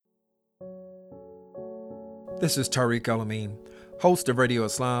This is Tariq Al-Amin, host of Radio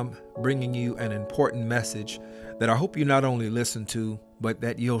Islam, bringing you an important message that I hope you not only listen to, but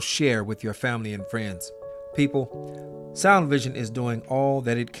that you'll share with your family and friends. People, Sound Vision is doing all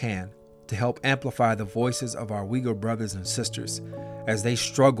that it can to help amplify the voices of our Uyghur brothers and sisters as they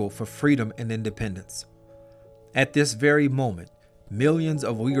struggle for freedom and independence. At this very moment, millions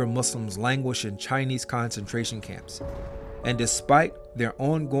of Uyghur Muslims languish in Chinese concentration camps, and despite their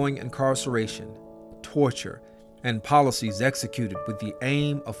ongoing incarceration, torture, and policies executed with the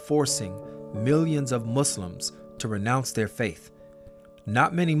aim of forcing millions of Muslims to renounce their faith,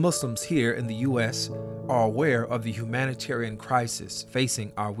 not many Muslims here in the U.S. are aware of the humanitarian crisis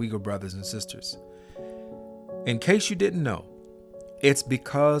facing our Uyghur brothers and sisters. In case you didn't know, it's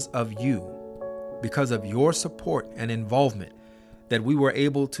because of you, because of your support and involvement, that we were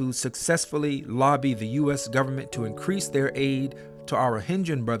able to successfully lobby the U.S. government to increase their aid to our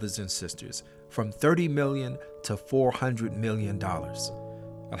Rohingya brothers and sisters from $30 million to $400 million.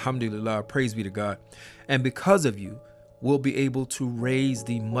 Alhamdulillah, praise be to God. And because of you, we'll be able to raise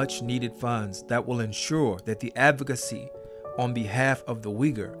the much needed funds that will ensure that the advocacy on behalf of the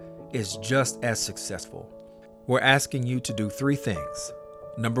Uyghur is just as successful. We're asking you to do three things.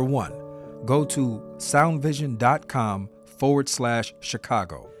 Number one, go to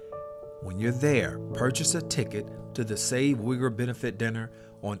soundvision.com/Chicago. When you're there, purchase a ticket to the Save Uyghur Benefit Dinner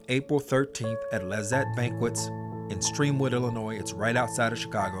on April 13th at Lazette Banquets in Streamwood, Illinois. It's right outside of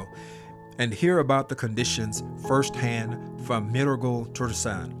Chicago. And hear about the conditions firsthand from Miragle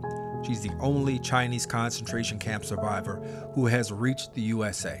Tursan. She's the only Chinese concentration camp survivor who has reached the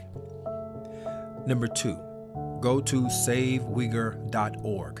USA. Number two, go to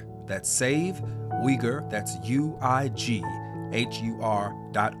SaveUyghur.org. That's Save Uyghur, that's UIGHUR.org.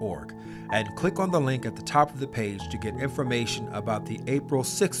 And click on the link at the top of the page to get information about the April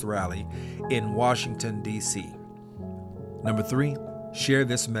 6th rally in Washington, D.C. Number three, share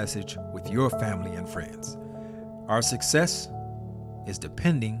this message with your family and friends. Our success is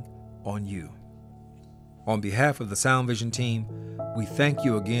depending on you. On behalf of the Sound Vision team, we thank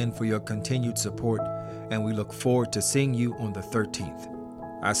you again for your continued support, and we look forward to seeing you on the 13th.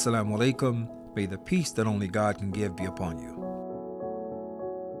 Assalamu alaikum. May the peace that only God can give be upon you.